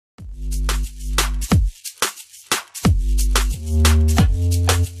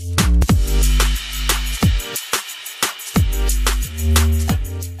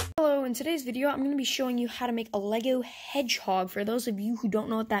today's video, I'm going to be showing you how to make a Lego hedgehog. For those of you who don't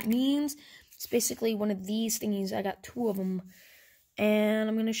know what that means, it's basically one of these thingies. I got 2 of them, and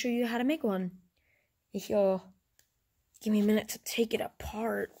I'm going to show you how to make one. If you'll give me a minute to take it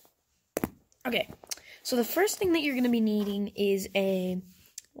apart. Okay, so the first thing that you're going to be needing is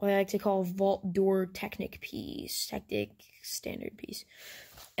what I like to call vault door Technic piece, Technic standard piece.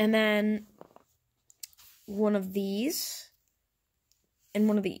 And then one of these. And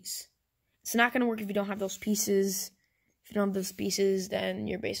one of these. It's not going to work if you don't have those pieces. If you don't have those pieces, then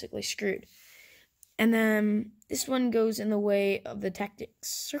you're basically screwed. And then this one goes in the way of the Technic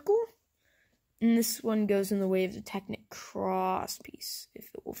circle. And this one goes in the way of the Technic cross piece,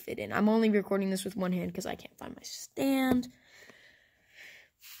 if it will fit in. I'm only recording this with one hand because I can't find my stand.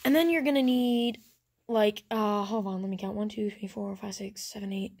 And then you're going to need, like, hold on, let me count. 1, 2, 3, 4, 5, 6,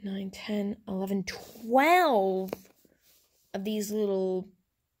 7, 8, 9, 10, 11, 12 of these little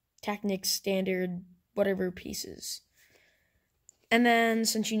Technic standard whatever pieces. And then,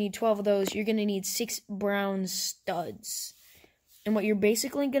 since you need 12 of those, you're going to need 6 brown studs. And what you're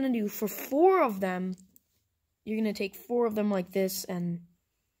basically going to do for 4 of them, you're going to take 4 of them like this and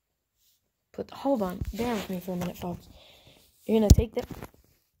hold on, bear with me for a minute, folks. You're going to take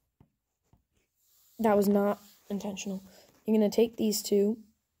that was not intentional. You're going to take these 2.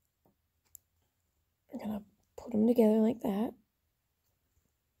 You're going to put them together like that.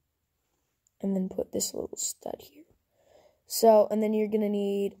 And then put this little stud here. So, and then you're going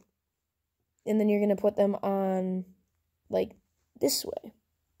to put them on, like, this way.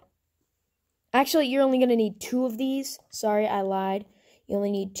 Actually, you're only going to need 2 of these. Sorry, I lied. You only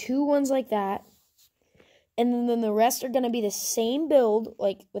need 2 ones like that. And then the rest are going to be the same build,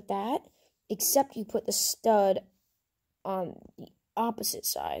 like with that, except you put the stud on the opposite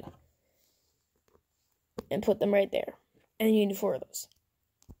side. And put them right there. And you need 4 of those.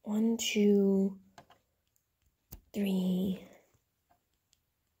 1, 2, 3,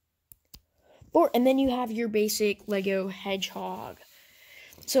 4. And then you have your basic Lego hedgehog.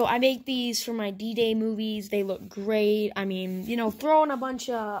 So I make these for my D-Day movies. They look great. I mean, you know, throwing a bunch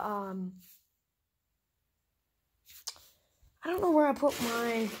of, I don't know where I put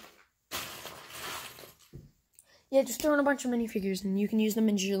my, yeah, just throwing a bunch of minifigures, and you can use them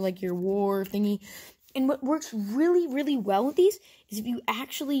in your war thingy. And what works really, really well with these is if you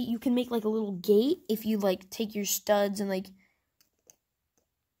can make, like, a little gate if you, like, take your studs and, like,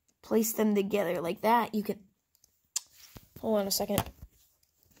 place them together like that. You can, hold on a second.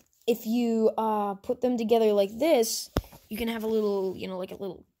 If you put them together like this, you can have a little, you know, like a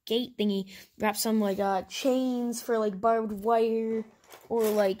little gate thingy. Wrap some, like, chains for, like, barbed wire, or,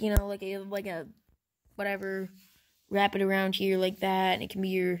 like, you know, like a whatever. Wrap it around here like that, and it can be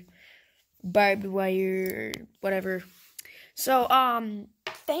your barbed wire or whatever. So,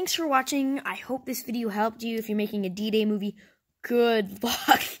 thanks for watching. I hope this video helped you. If you're making a D-Day movie, good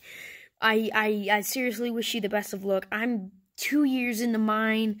luck. I seriously wish you the best of luck. I'm 2 years into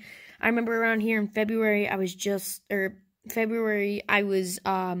mine. I remember around here in February, I was talking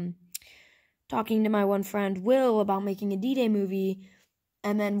to my one friend, Will, about making a D-Day movie,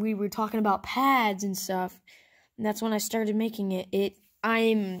 and then we were talking about pads and stuff, and that's when I started making it.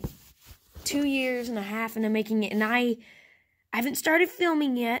 I'm 2.5 years into making it, and I haven't started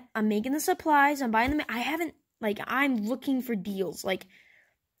filming yet. I'm making the supplies, I'm buying them. I'm looking for deals. Like,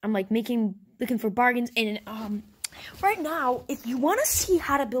 I'm, like, looking for bargains, and, right now, if you want to see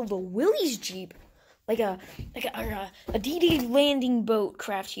how to build a Willie's Jeep, like a D-Day landing boat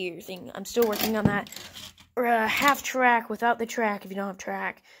craft here thing, I'm still working on that, or a half track without the track if you don't have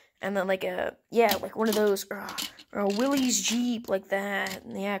track, and then, like, like one of those, or a Willie's Jeep like that.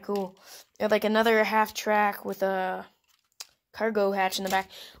 Yeah, cool. Or, like, another half track with a cargo hatch in the back.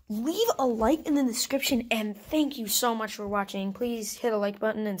 Leave a like in the description, and thank you so much for watching. Please hit a like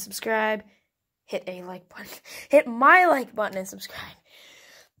button and subscribe. Hit a like button. Hit my like button and subscribe.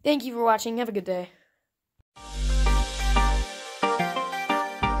 Thank you for watching. Have a good day.